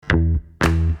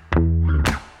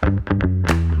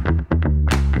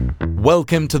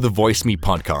Welcome to the VoiceMe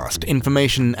podcast,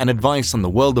 information and advice on the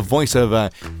world of voiceover,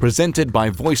 presented by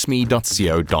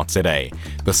voiceme.co.za,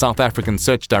 the South African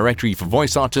search directory for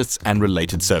voice artists and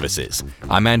related services.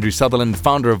 I'm Andrew Sutherland,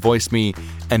 founder of VoiceMe,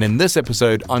 and in this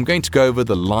episode, I'm going to go over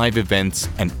the live events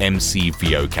and MC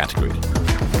VO category.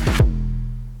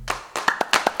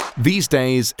 These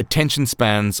days, attention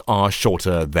spans are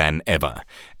shorter than ever,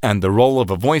 and the role of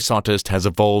a voice artist has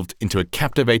evolved into a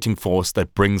captivating force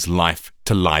that brings life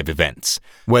to live events.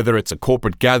 Whether it's a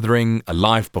corporate gathering, a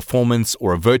live performance,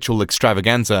 or a virtual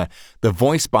extravaganza, the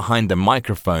voice behind the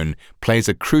microphone plays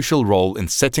a crucial role in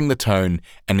setting the tone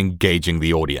and engaging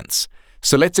the audience.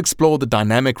 So let's explore the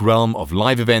dynamic realm of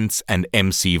live events and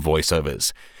MC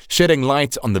voiceovers, shedding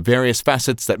light on the various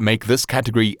facets that make this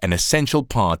category an essential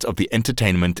part of the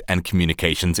entertainment and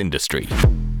communications industry.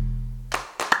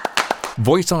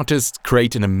 Voice artists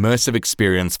create an immersive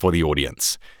experience for the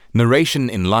audience. Narration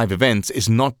in live events is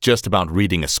not just about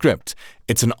reading a script,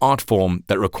 it's an art form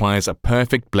that requires a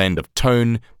perfect blend of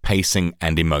tone, pacing,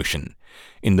 and emotion.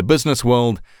 In the business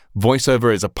world,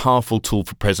 voiceover is a powerful tool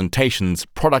for presentations,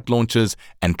 product launches,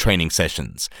 and training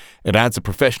sessions. It adds a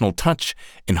professional touch,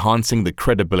 enhancing the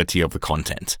credibility of the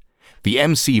content. The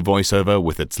MC voiceover,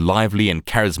 with its lively and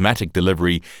charismatic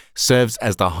delivery, serves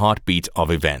as the heartbeat of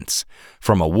events.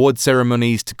 From award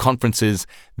ceremonies to conferences,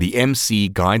 the MC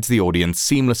guides the audience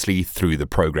seamlessly through the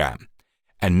program.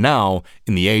 And now,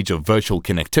 in the age of virtual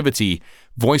connectivity,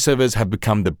 voiceovers have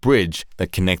become the bridge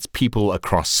that connects people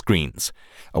across screens.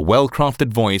 A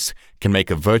well-crafted voice can make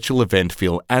a virtual event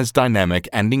feel as dynamic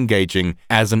and engaging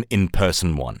as an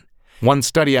in-person one. One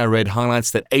study I read highlights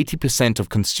that 80% of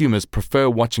consumers prefer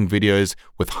watching videos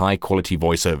with high-quality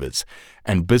voiceovers,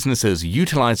 and businesses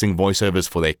utilizing voiceovers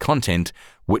for their content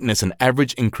witness an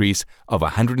average increase of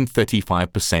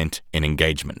 135% in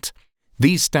engagement.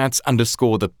 These stats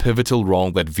underscore the pivotal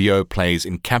role that VO plays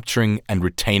in capturing and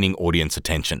retaining audience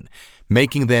attention,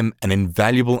 making them an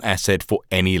invaluable asset for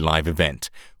any live event,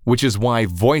 which is why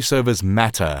voiceovers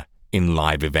matter in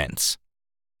live events.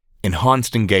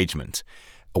 Enhanced engagement.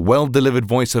 A well-delivered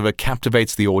voiceover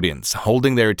captivates the audience,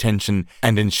 holding their attention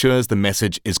and ensures the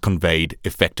message is conveyed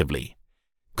effectively.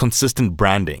 Consistent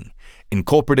branding. In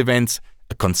corporate events,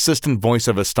 a consistent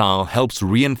voiceover style helps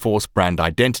reinforce brand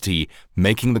identity,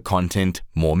 making the content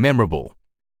more memorable.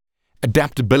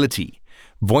 Adaptability.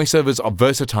 Voiceovers are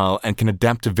versatile and can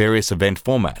adapt to various event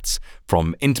formats,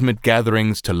 from intimate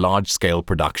gatherings to large-scale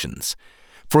productions.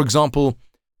 For example,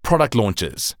 product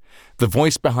launches. The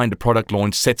voice behind a product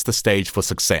launch sets the stage for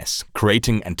success,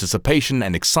 creating anticipation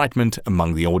and excitement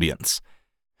among the audience.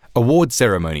 Award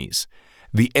ceremonies.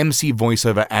 The MC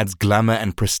voiceover adds glamour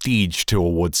and prestige to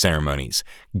award ceremonies,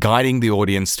 guiding the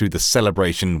audience through the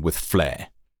celebration with flair.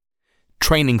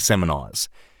 Training seminars.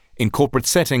 In corporate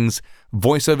settings,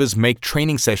 voiceovers make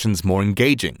training sessions more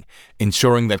engaging,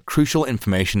 ensuring that crucial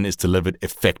information is delivered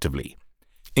effectively.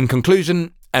 In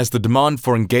conclusion, as the demand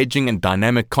for engaging and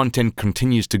dynamic content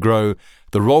continues to grow,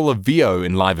 the role of VO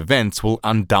in live events will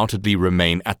undoubtedly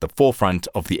remain at the forefront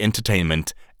of the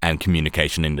entertainment and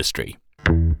communication industry.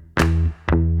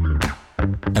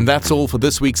 And that's all for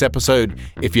this week's episode.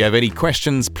 If you have any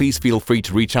questions, please feel free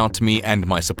to reach out to me and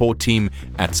my support team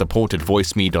at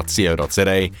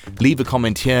support@voiceme.co.za. Leave a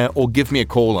comment here or give me a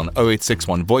call on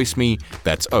 0861 VoiceMe,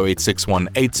 that's 0861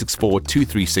 864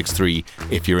 2363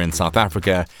 if you're in South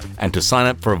Africa. And to sign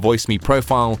up for a VoiceMe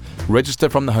profile, register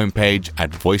from the homepage at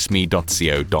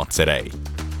voiceme.co.za.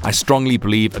 I strongly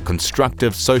believe a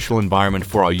constructive social environment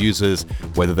for our users,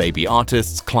 whether they be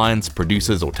artists, clients,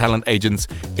 producers, or talent agents,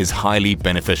 is highly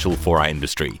beneficial for our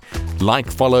industry. Like,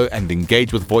 follow, and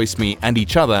engage with VoiceMe and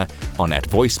each other on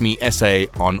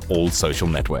 @VoiceMeSA on all social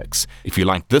networks. If you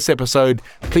liked this episode,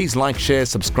 please like, share,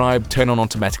 subscribe, turn on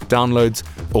automatic downloads,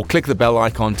 or click the bell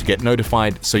icon to get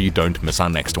notified so you don't miss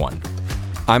our next one.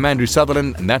 I'm Andrew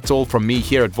Sutherland, and that's all from me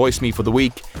here at VoiceMe for the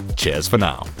week. Cheers for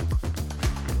now.